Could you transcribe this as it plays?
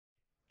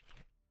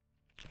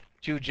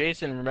Dude,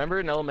 Jason, remember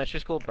in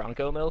elementary school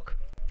Bronco milk?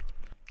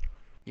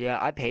 Yeah,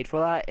 I paid for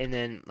that, and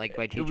then like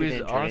my teacher was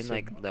didn't turn in awesome.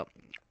 like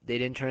they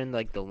didn't turn in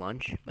like the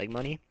lunch like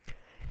money,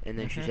 and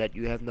then she Mhm. said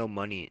you have no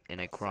money,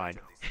 and I cried.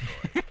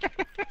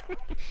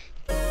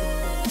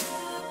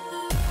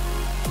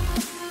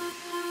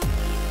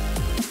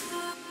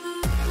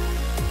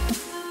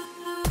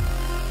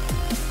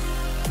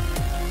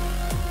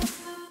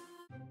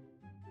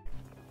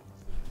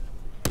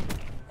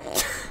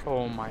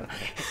 Oh my.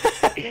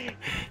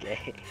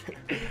 Okay.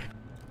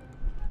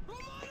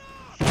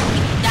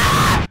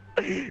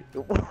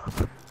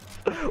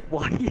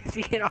 Why is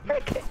he in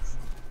Arcus?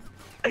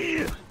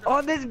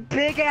 On this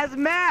big ass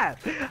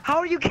map! How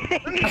are you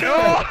getting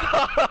No!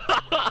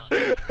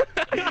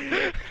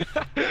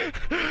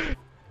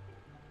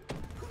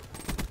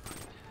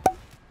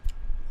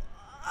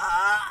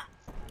 Ah!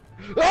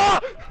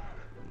 Oh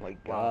my Wow, you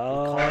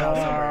call it out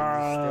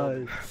somewhere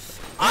and you're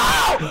still...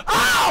 Ow!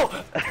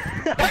 Ow!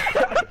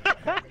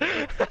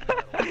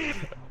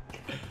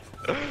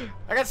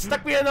 I got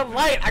stuck behind the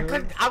light.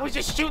 I was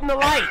just shooting the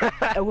light.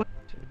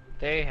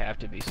 They have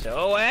to be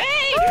so.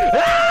 Hey!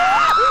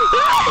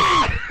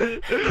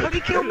 How'd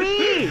you kill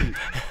me?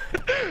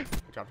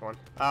 Dropped one.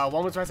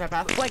 One was right side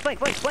path. Flank!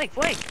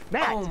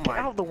 Matt, Oh get my-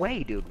 out of the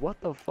way, dude. What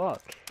the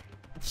fuck?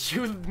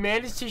 You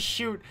managed to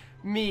shoot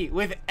me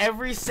with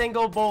every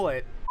single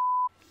bullet.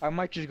 I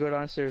might just go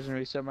downstairs and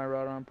reset my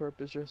router on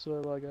purpose just so I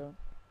log out.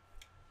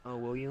 Oh,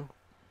 will you?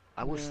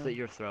 I will Yeah. slit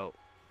your throat.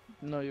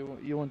 No, you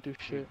won't do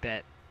shit.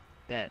 Bet.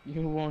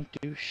 You won't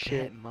do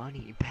shit.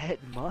 Bet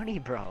money,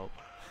 bro.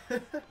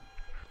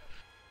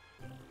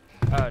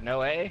 Oh, no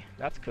way?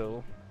 That's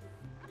cool.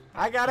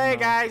 I got A, No.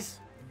 guys.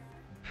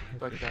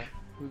 Fuck that.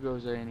 Who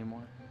goes there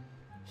anymore?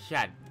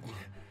 Shit.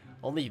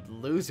 Only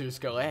losers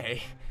go A.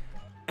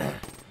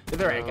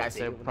 They're A, guys.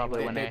 They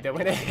probably went A. They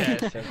went A. Yeah,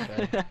 it's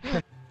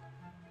okay.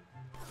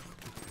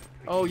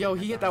 Oh, yo,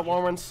 he hit that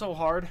wall run so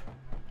hard.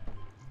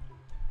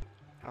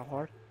 How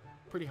hard?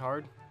 Pretty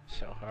hard.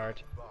 So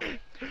hard.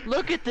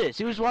 Look at this!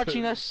 He was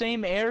watching that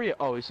same area.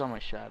 Oh, he saw my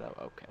shadow.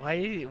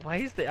 Okay. Why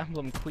is the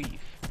emblem queef?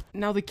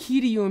 Now, the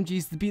key to UMG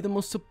is to be the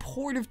most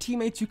supportive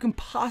teammates you can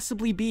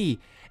possibly be.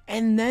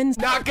 And then...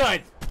 Not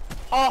good!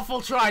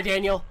 Awful try,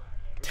 Daniel.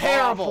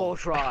 Terrible. Awful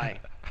try.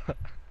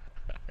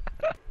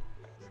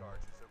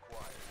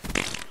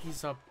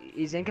 He's up.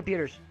 He's in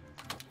computers.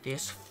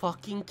 This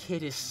fucking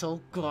kid is so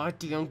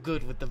goddamn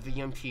good with the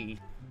VMP.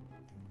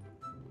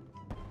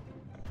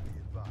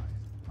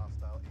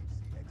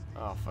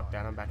 Oh, fuck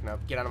that. I'm backing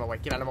up. Get out of my way.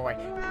 Get out of my way.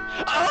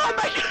 Oh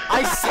my god!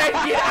 I said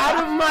get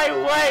out of my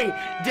way,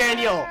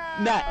 Daniel!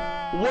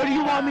 Matt, what do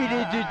you want me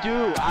to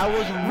do? I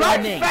was Run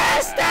running.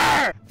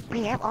 faster!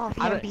 We have all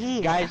I don't-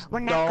 VMPs. guys, We're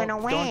not don't,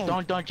 gonna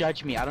win. don't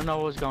judge me. I don't know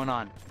what was going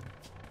on.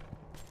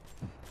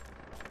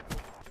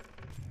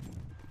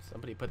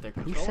 Somebody put their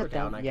Who controller set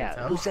down, down? I Yeah, can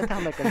tell. who set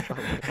down the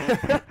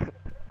controller?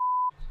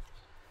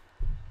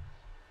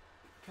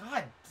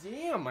 God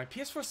damn, my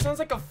PS4 sounds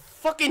like a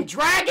fucking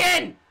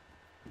dragon!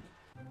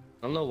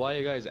 I don't know why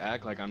you guys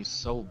act like I'm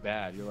so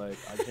bad. You're like,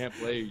 I can't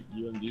play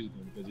UMG with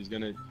him because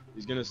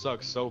he's gonna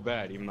suck so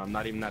bad. Even though I'm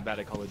not even that bad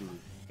at Call of Duty.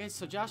 Okay,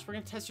 so Josh, we're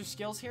gonna test your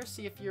skills here,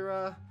 see if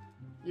you're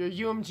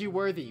UMG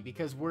worthy,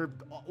 because we're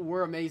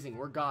amazing.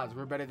 We're gods.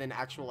 We're better than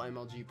actual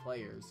MLG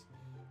players.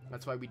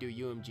 That's why we do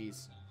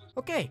UMGs.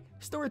 Okay,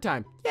 story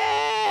time.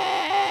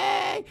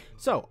 Yay!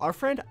 So, our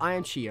friend I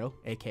Am Chio,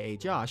 aka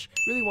Josh,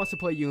 really wants to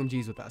play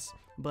UMGs with us.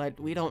 But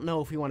we don't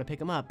know if we want to pick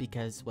him up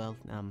because, well,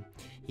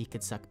 he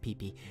could suck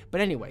pee-pee.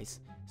 But anyways,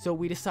 so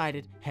we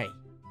decided, hey,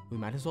 we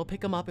might as well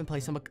pick him up and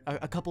play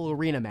a couple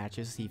arena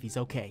matches, see if he's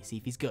okay, see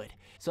if he's good.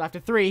 So after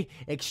 3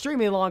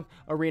 extremely long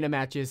arena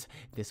matches,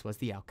 this was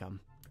the outcome.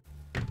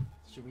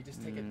 Should we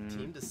just take a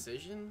team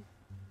decision?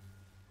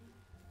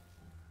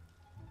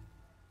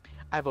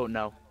 I vote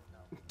no.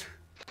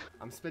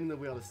 I'm spinning the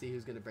wheel to see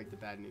who's gonna break the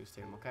bad news to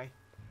him, okay?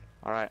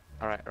 Alright.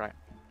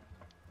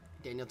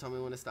 Daniel, tell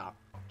me when to stop.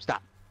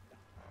 Stop.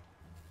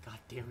 God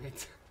damn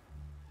it.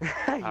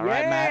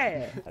 Alright,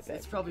 Matt.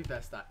 It's probably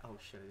best that. Oh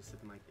shit, I just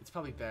hit the mic. It's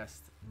probably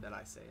best that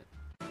I say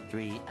it.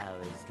 3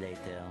 hours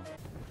later.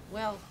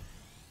 Well,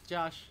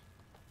 Josh,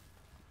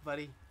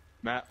 buddy,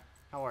 Matt,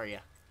 how are you?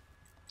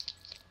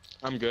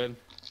 I'm good.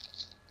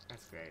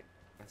 That's great.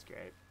 That's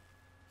great.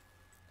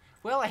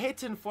 Well, I hate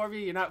to inform you,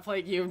 you're not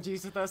playing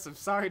UMGs with us. I'm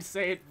sorry to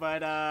say it,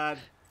 but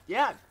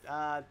yeah.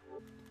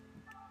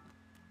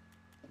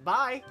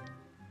 Bye.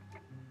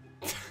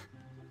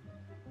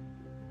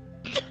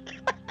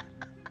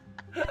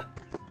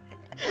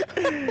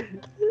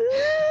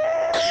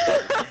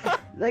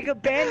 Like a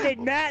band-aid,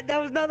 Matt. That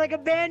was not like a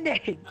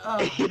band-aid. Oh,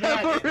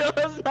 Yeah, for real,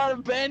 that's not a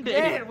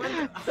band-aid.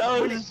 Man,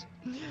 That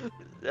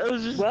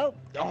was just Well,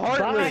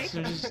 heartless. bye.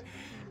 It was just-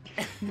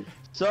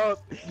 So,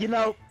 you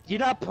know, you're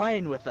not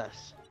playing with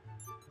us.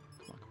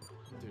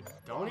 Dude,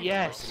 don't even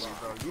Yes. listen to me,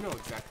 bro. You know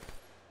exactly.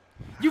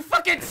 You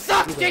fucking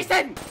suck,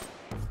 Jason!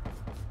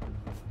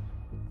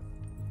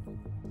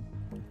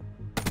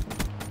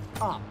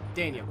 Oh,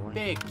 Daniel,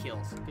 big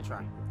kills. Good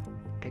try.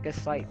 Pick a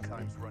site.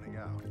 Time's running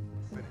out.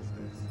 Finish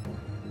this.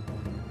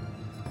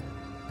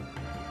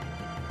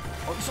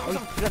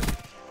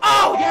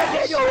 Oh,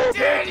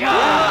 Daniel!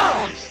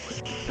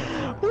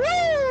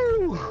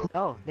 Woo!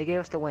 Oh, they gave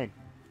us the win.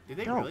 Did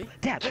they No. really?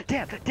 Dab, dab,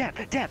 dab,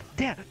 dab,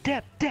 dab,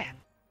 dab, dab.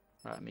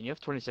 I mean, you have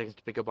 20 seconds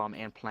to pick a bomb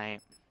and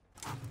plant.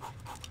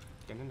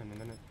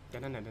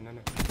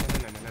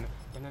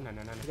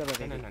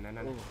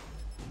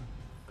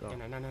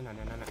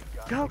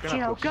 Go,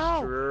 Chino, go!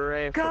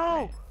 Straight for Go!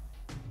 plant.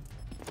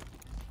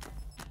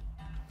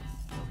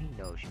 Oh, he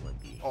knows you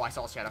wouldn't be. Oh, I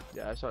saw a shadow.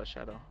 Yeah, I saw a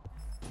shadow.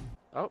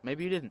 Oh,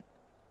 maybe you didn't.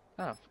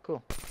 Oh,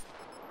 cool.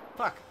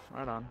 Fuck.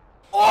 Right on.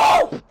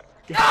 Oh!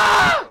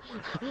 Ah!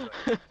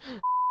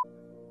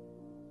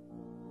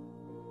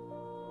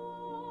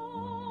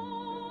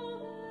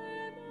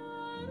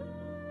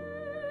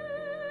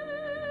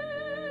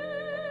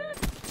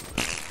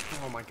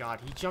 Oh my god,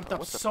 he jumped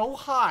up so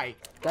high.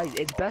 Guys,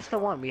 it's best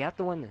of one. We have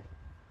to win this.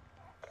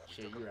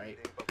 Shit, you're right.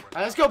 Alright,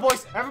 let's go,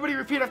 boys. Everybody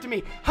repeat after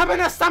me.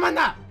 Hamana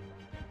Samana!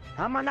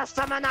 Hamana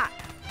Samana!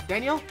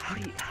 Daniel? How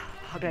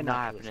did I Not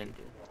not do this, happening.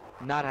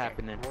 dude? Not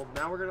happening. Well,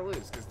 now we're gonna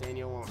lose because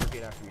Daniel won't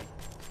repeat after me.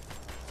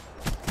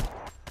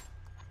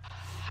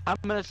 I'm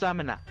gonna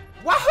summon that.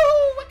 Wahoo!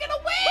 We're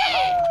gonna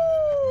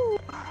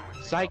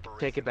win! Psych,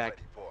 take it back.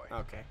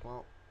 Okay,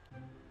 well.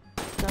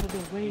 Out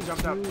of the way, He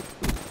jumped up. dude.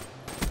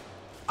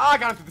 Oh, I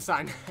got him through the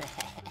sign.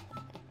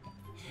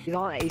 He's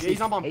on AC. Yeah,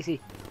 he's on bomb. AC.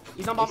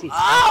 He's on bomb. AC.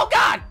 Oh,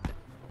 God!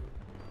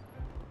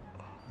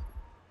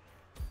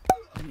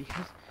 And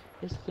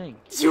his thing.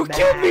 You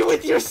killed me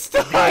with your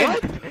stun!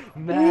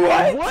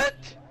 Man. What?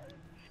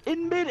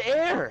 In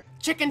midair.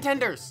 Chicken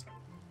tenders.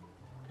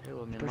 Okay,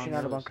 well, I mean, Pushing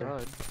along out a the other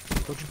bunker.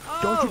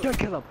 side. Don't you dare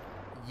kill him.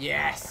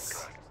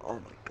 Yes. Oh my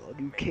god,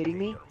 are you kidding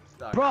me?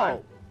 Doug, Bro. I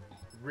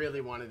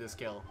really wanted this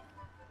kill.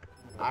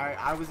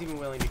 I was even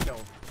willing to kill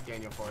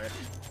Daniel for it.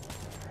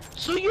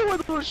 So you were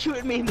the one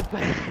shooting me in the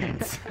back.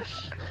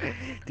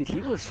 Dude,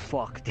 he was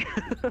fucked.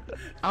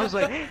 I was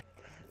like,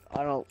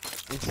 I don't.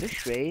 It's this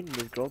shade.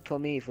 This girl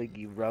told me if like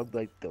you rub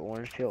like the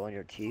orange peel on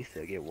your teeth,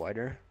 it'll get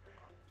whiter.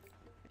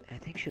 I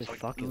think she was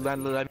fucking. with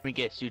me. let me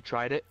guess, you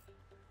tried it?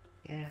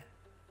 Yeah.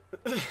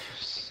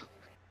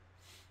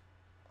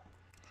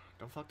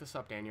 Don't fuck this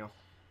up, Daniel.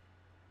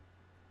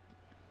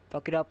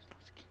 Fuck it up,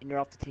 and you're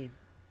off the team.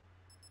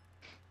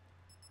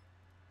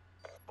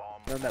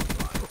 Remember that.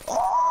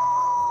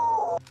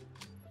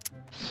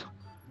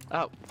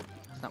 Oh,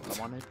 that's not what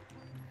I wanted.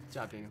 Good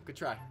job, Daniel. Good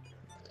try.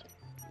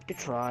 Good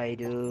try,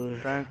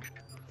 dude. Frank.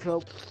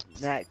 So,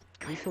 Matt,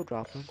 can we still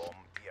drop him?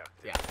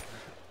 Yeah.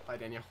 Bye,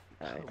 Daniel.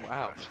 Alright.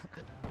 Wow.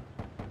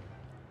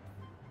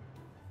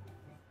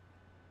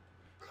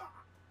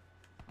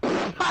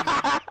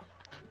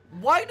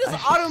 Why does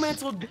auto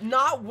mantle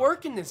not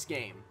work in this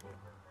game?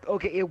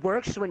 Okay, it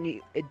works when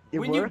you it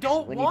When works you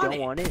don't when want you don't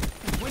it. want it.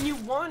 When you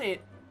want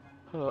it,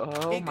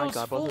 Oh it my goes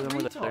god, full both of them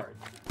were retard. there.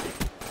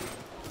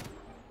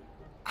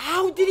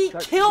 How did he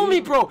Start kill me,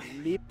 leave- bro?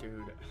 leave-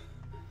 Dude.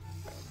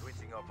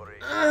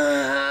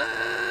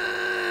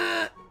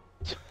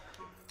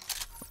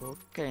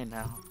 Okay,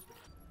 now.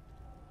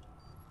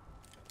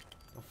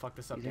 Don't fuck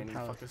this up, He's in Daniel.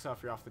 palace. Fuck this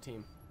up. You're off the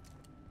team.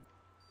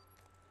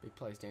 Big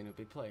plays, Daniel.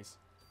 Big plays.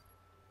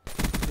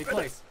 Big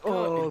plays.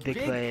 Oh, Good.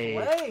 big play.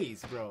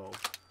 plays, bro.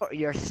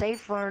 You're safe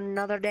for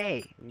another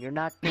day. You're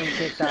not being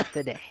kicked off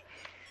today.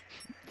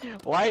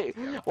 Why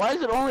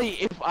is it only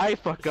if I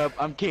fuck up,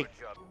 I'm kicked?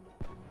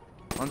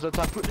 One's on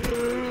top.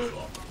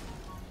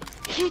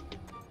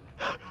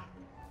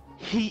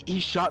 He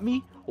shot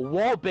me,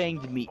 wall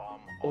banged me.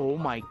 Oh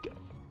my god.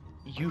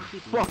 You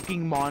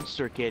fucking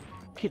monster, kid.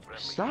 Kid,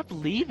 stop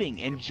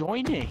leaving and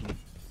joining.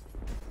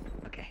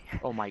 Okay.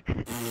 Oh my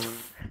god.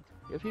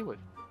 If he would.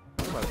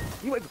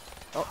 You wait.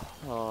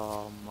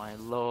 Oh my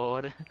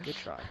lord. Good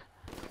try.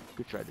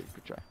 Good try, dude.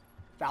 Good try.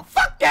 Now,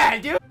 fuck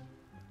that, dude.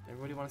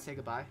 Everybody want to say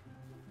goodbye?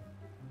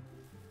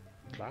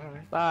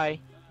 Bye.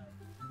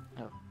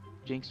 Oh.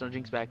 Jinx, no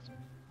jinx backs.